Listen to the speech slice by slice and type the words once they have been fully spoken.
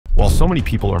So many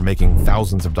people are making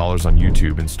thousands of dollars on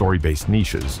YouTube in story-based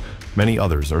niches. Many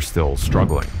others are still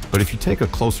struggling. But if you take a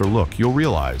closer look, you'll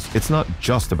realize it's not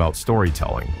just about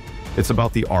storytelling. It's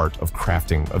about the art of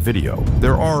crafting a video.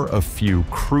 There are a few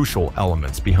crucial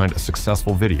elements behind a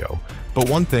successful video, but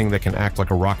one thing that can act like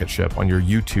a rocket ship on your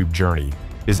YouTube journey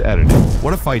is editing.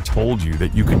 What if I told you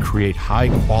that you could create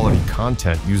high-quality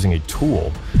content using a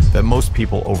tool that most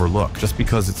people overlook just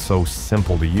because it's so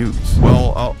simple to use?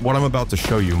 Well, what I'm about to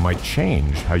show you might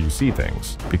change how you see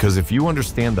things, because if you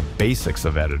understand the basics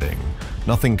of editing,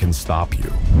 nothing can stop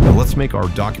you. Now let's make our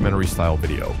documentary-style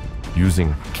video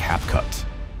using CapCut.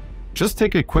 Just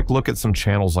take a quick look at some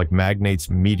channels like Magnates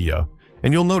Media,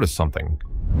 and you'll notice something.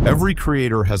 Every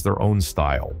creator has their own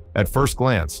style. At first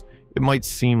glance, it might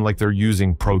seem like they're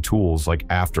using pro tools like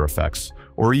After Effects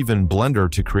or even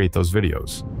Blender to create those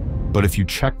videos. But if you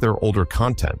check their older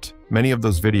content, many of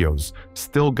those videos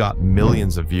still got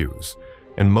millions of views,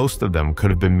 and most of them could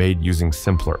have been made using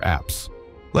simpler apps.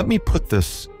 Let me put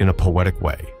this in a poetic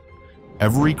way.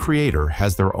 Every creator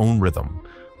has their own rhythm,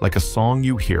 like a song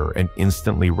you hear and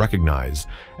instantly recognize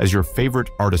as your favorite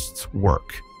artist's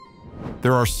work.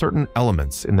 There are certain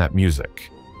elements in that music,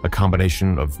 a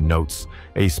combination of notes,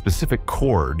 a specific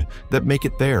chord that make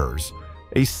it theirs,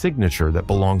 a signature that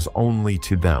belongs only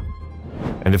to them.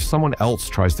 And if someone else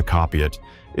tries to copy it,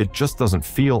 it just doesn't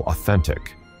feel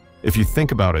authentic. If you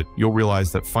think about it, you'll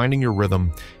realize that finding your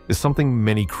rhythm is something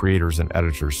many creators and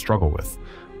editors struggle with.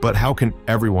 But how can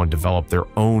everyone develop their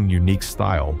own unique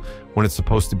style when it's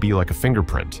supposed to be like a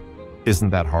fingerprint? Isn't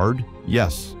that hard?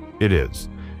 Yes, it is.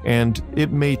 And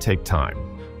it may take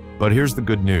time. But here's the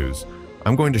good news.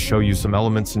 I'm going to show you some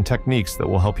elements and techniques that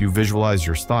will help you visualize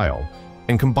your style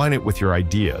and combine it with your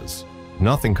ideas.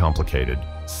 Nothing complicated,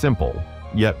 simple,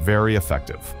 yet very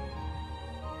effective.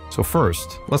 So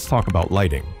first, let's talk about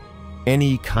lighting.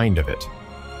 Any kind of it.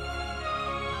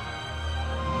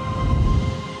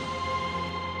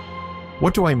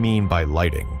 What do I mean by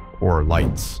lighting, or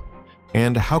lights?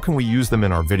 And how can we use them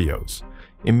in our videos?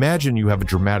 Imagine you have a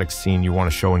dramatic scene you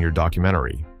want to show in your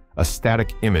documentary. A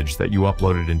static image that you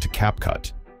uploaded into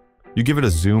CapCut. You give it a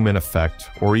zoom in effect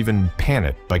or even pan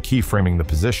it by keyframing the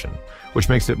position, which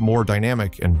makes it more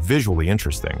dynamic and visually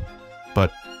interesting.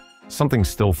 But something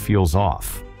still feels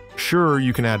off. Sure,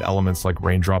 you can add elements like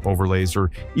raindrop overlays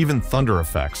or even thunder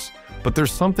effects, but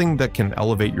there's something that can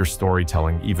elevate your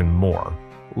storytelling even more.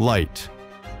 Light.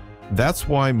 That's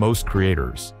why most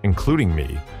creators, including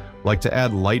me, like to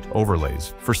add light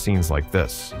overlays for scenes like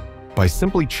this. By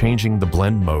simply changing the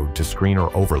blend mode to screen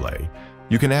or overlay,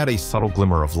 you can add a subtle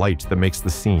glimmer of light that makes the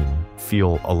scene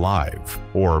feel alive.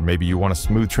 Or maybe you want a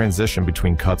smooth transition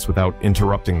between cuts without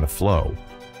interrupting the flow.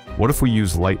 What if we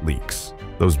use light leaks,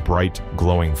 those bright,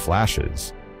 glowing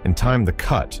flashes, and time the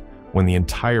cut when the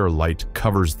entire light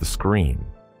covers the screen?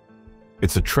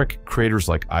 It's a trick creators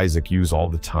like Isaac use all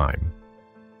the time.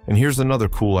 And here's another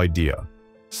cool idea.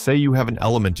 Say you have an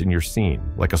element in your scene,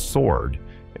 like a sword,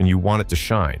 and you want it to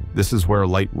shine. This is where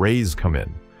light rays come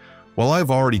in. While I've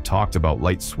already talked about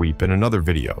light sweep in another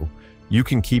video, you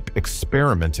can keep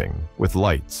experimenting with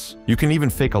lights. You can even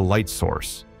fake a light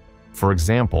source. For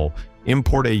example,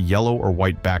 import a yellow or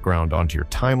white background onto your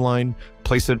timeline,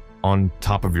 place it on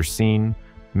top of your scene,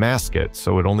 mask it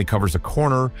so it only covers a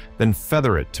corner, then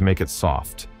feather it to make it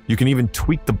soft. You can even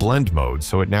tweak the blend mode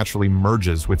so it naturally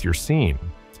merges with your scene.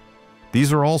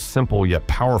 These are all simple yet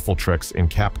powerful tricks in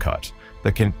CapCut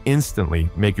that can instantly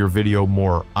make your video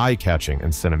more eye-catching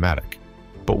and cinematic.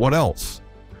 But what else?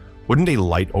 Wouldn't a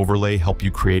light overlay help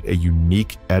you create a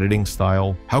unique editing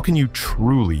style? How can you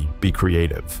truly be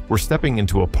creative? We're stepping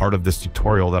into a part of this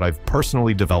tutorial that I've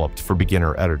personally developed for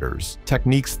beginner editors.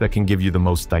 Techniques that can give you the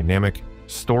most dynamic,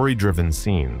 story-driven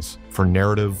scenes for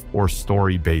narrative or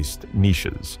story-based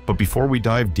niches. But before we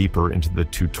dive deeper into the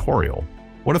tutorial,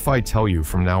 what if I tell you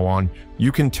from now on,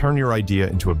 you can turn your idea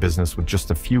into a business with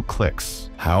just a few clicks?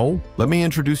 How? Let me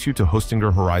introduce you to hosting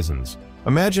your horizons.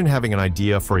 Imagine having an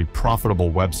idea for a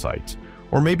profitable website,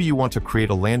 or maybe you want to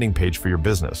create a landing page for your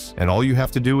business, and all you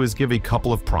have to do is give a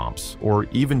couple of prompts, or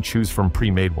even choose from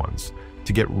pre-made ones,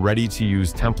 to get ready to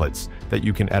use templates that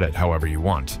you can edit however you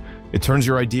want. It turns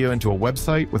your idea into a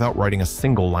website without writing a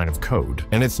single line of code.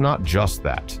 And it's not just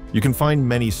that. You can find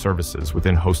many services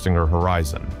within Hosting or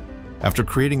Horizon. After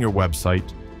creating your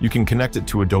website, you can connect it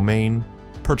to a domain,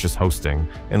 purchase hosting,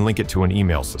 and link it to an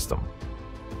email system.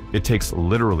 It takes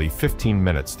literally 15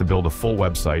 minutes to build a full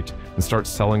website and start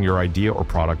selling your idea or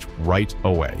product right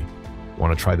away.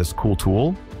 Want to try this cool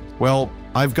tool? Well,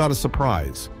 I've got a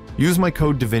surprise. Use my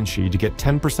code DaVinci to get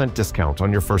 10% discount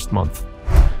on your first month.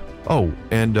 Oh,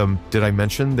 and did I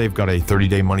mention they've got a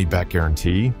 30-day money-back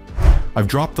guarantee? I've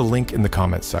dropped the link in the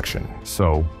comment section,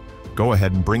 so go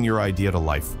ahead and bring your idea to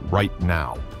life right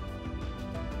now.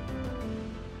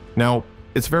 Now,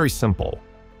 it's very simple.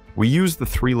 We use the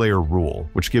 3-layer rule,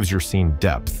 which gives your scene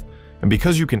depth, and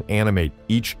because you can animate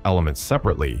each element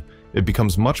separately, it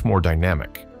becomes much more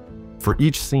dynamic. For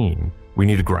each scene, we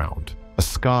need a ground, a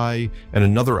sky, and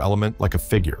another element like a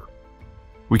figure.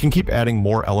 We can keep adding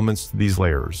more elements to these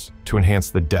layers to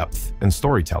enhance the depth and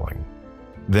storytelling.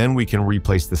 Then we can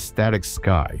replace the static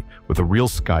sky with a real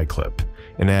sky clip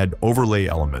and add overlay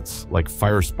elements like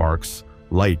fire sparks,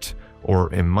 light,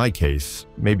 or in my case,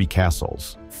 maybe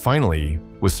castles. Finally,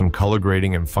 with some color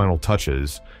grading and final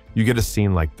touches, you get a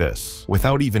scene like this,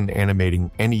 without even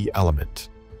animating any element.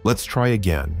 Let's try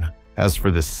again. As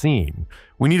for this scene,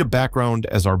 we need a background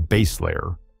as our base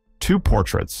layer, 2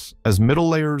 portraits as middle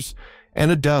layers, and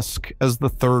a desk as the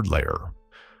 3rd layer.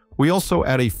 We also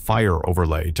add a fire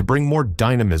overlay to bring more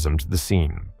dynamism to the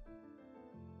scene.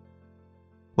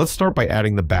 Let's start by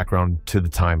adding the background to the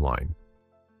timeline.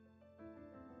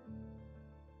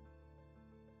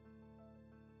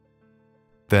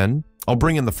 Then, I'll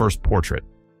bring in the first portrait.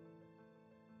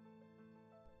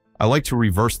 I like to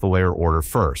reverse the layer order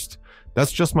first.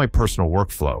 That's just my personal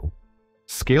workflow.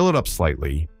 Scale it up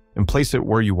slightly and place it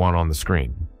where you want on the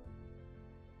screen.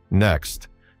 Next,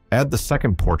 add the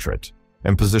second portrait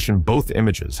and position both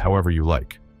images however you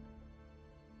like.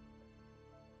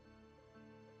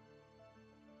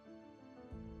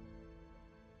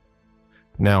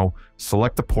 Now,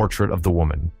 select the portrait of the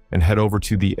woman and head over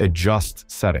to the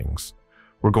Adjust settings.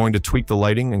 We're going to tweak the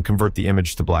lighting and convert the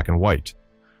image to black and white.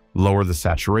 Lower the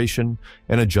saturation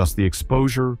and adjust the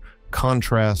exposure,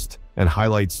 contrast, and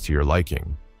highlights to your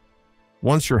liking.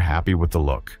 Once you're happy with the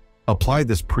look, apply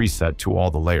this preset to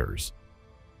all the layers.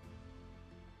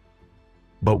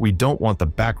 But we don't want the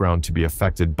background to be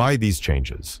affected by these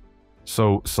changes.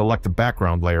 So select the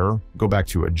background layer, go back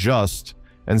to Adjust,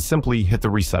 and simply hit the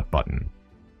Reset button.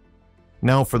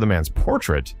 Now for the man's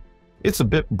portrait, it's a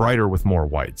bit brighter with more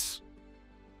whites.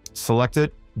 Select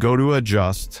it, go to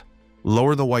Adjust,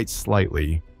 lower the white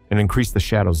slightly, and increase the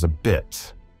shadows a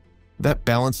bit. That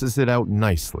balances it out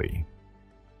nicely.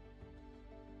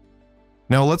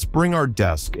 Now let's bring our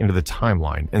desk into the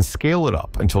timeline and scale it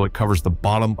up until it covers the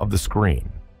bottom of the screen.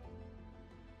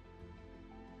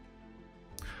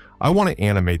 I want to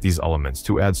animate these elements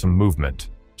to add some movement.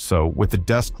 So with the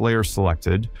desk layer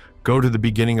selected, go to the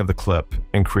beginning of the clip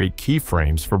and create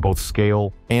keyframes for both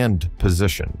scale and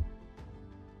position.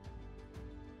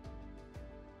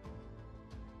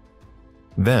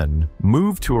 Then,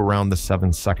 move to around the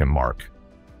 7-second mark.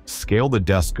 Scale the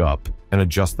desk up and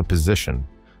adjust the position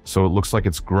so it looks like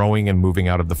it's growing and moving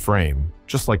out of the frame,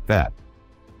 just like that.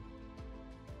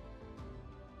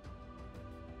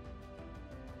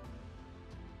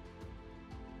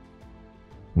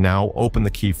 Now open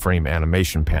the keyframe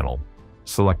animation panel.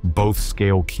 Select both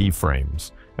scale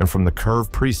keyframes, and from the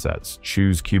curve presets,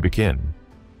 choose Cubic In.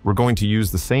 We're going to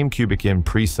use the same Cubic In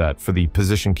preset for the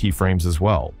position keyframes as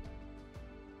well.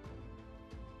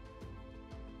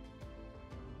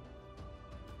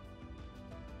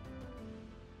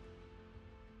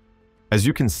 As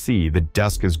you can see, the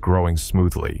desk is growing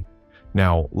smoothly.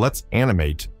 Now, let's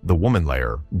animate the woman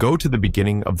layer. Go to the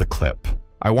beginning of the clip.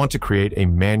 I want to create a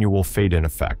manual fade-in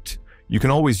effect. You can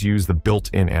always use the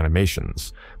built-in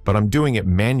animations, but I'm doing it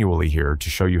manually here to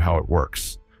show you how it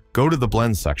works. Go to the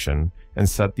blend section and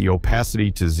set the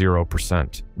opacity to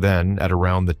 0%. Then, at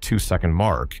around the 2-second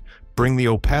mark, bring the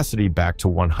opacity back to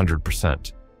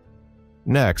 100%.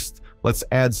 Next, let's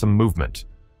add some movement.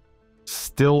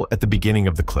 Still at the beginning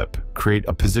of the clip, create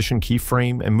a position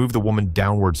keyframe and move the woman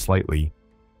downward slightly.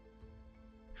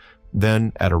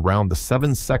 Then, at around the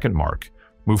 7-second mark,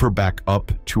 move her back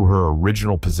up to her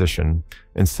original position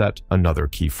and set another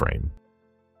keyframe.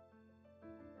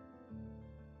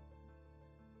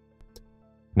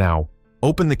 Now,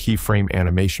 open the keyframe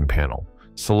animation panel.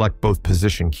 Select both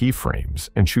position keyframes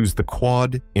and choose the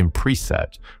quad in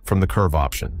preset from the curve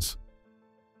options.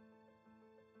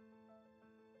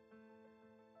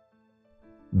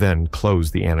 Then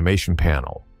close the animation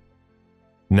panel.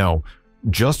 Now,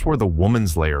 just where the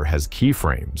woman's layer has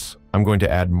keyframes, I'm going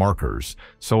to add markers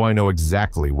so I know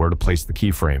exactly where to place the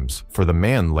keyframes for the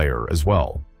man layer as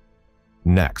well.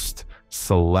 Next,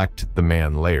 select the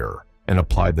man layer and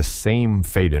apply the same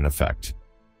fade-in effect.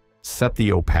 Set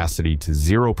the opacity to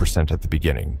 0% at the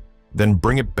beginning, then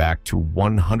bring it back to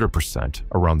 100%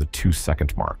 around the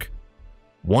 2-second mark.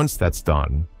 Once that's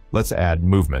done, let's add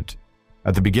movement.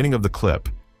 At the beginning of the clip,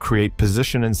 create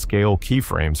position and scale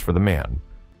keyframes for the man.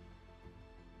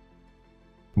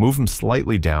 Move him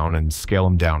slightly down and scale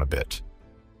him down a bit.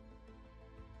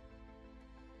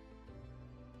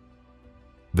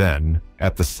 Then,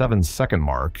 at the 7-second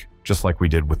mark, just like we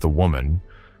did with the woman,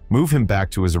 move him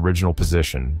back to his original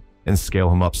position and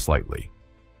scale him up slightly.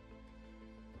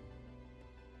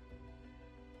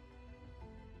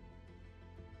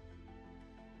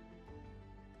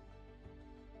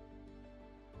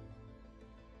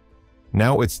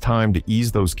 Now it's time to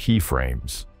ease those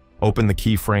keyframes. Open the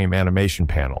keyframe animation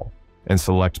panel and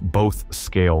select both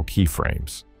scale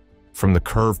keyframes. From the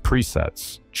curve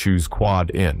presets, choose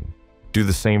quad in. Do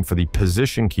the same for the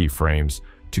position keyframes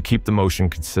to keep the motion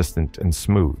consistent and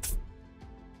smooth.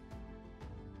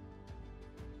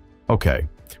 Okay,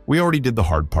 we already did the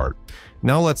hard part.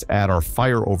 Now let's add our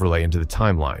fire overlay into the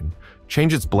timeline.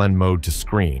 Change its blend mode to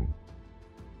screen.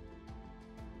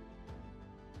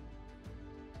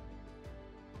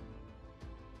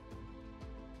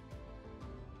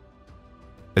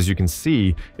 As you can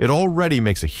see, it already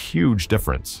makes a huge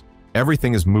difference.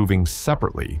 Everything is moving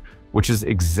separately, which is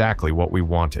exactly what we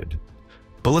wanted.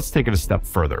 But let's take it a step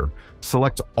further.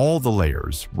 Select all the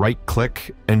layers,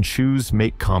 right-click, and choose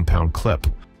Make Compound Clip.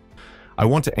 I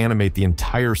want to animate the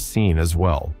entire scene as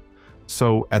well.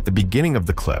 So at the beginning of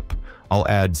the clip, I'll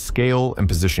add scale and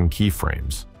position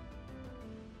keyframes.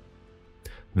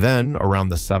 Then, around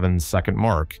the 7-second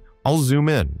mark, I'll zoom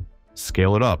in,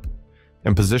 scale it up,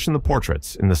 and position the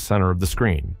portraits in the center of the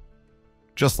screen,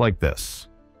 just like this.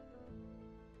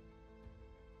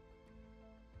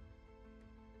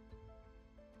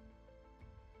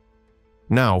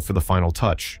 Now for the final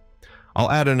touch.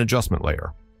 I'll add an adjustment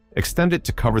layer. Extend it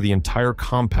to cover the entire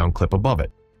compound clip above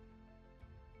it.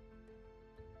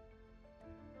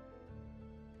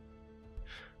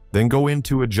 Then go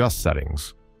into Adjust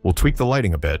settings. We'll tweak the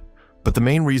lighting a bit, but the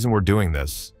main reason we're doing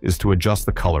this is to adjust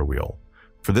the color wheel.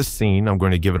 For this scene, I'm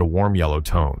going to give it a warm yellow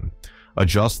tone.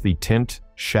 Adjust the tint,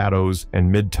 shadows,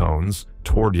 and midtones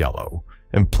toward yellow,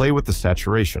 and play with the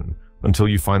saturation until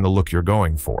you find the look you're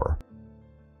going for.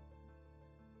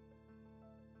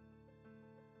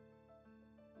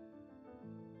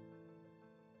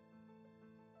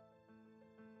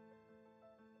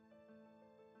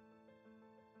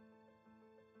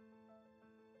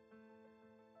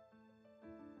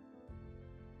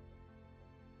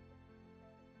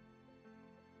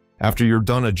 After you're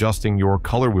done adjusting your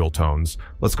color wheel tones,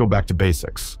 let's go back to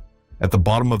basics. At the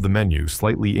bottom of the menu,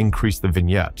 slightly increase the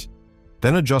vignette.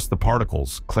 Then adjust the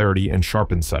particles, clarity, and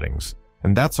sharpen settings.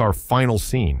 And that's our final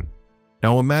scene.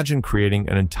 Now imagine creating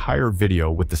an entire video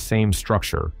with the same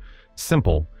structure.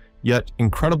 Simple, yet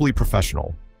incredibly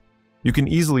professional. You can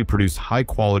easily produce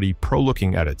high-quality,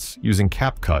 pro-looking edits using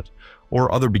CapCut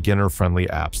or other beginner-friendly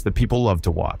apps that people love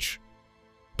to watch.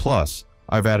 Plus,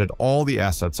 I've added all the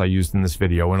assets I used in this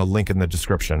video in a link in the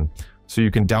description, so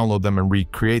you can download them and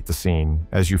recreate the scene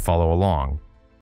as you follow along.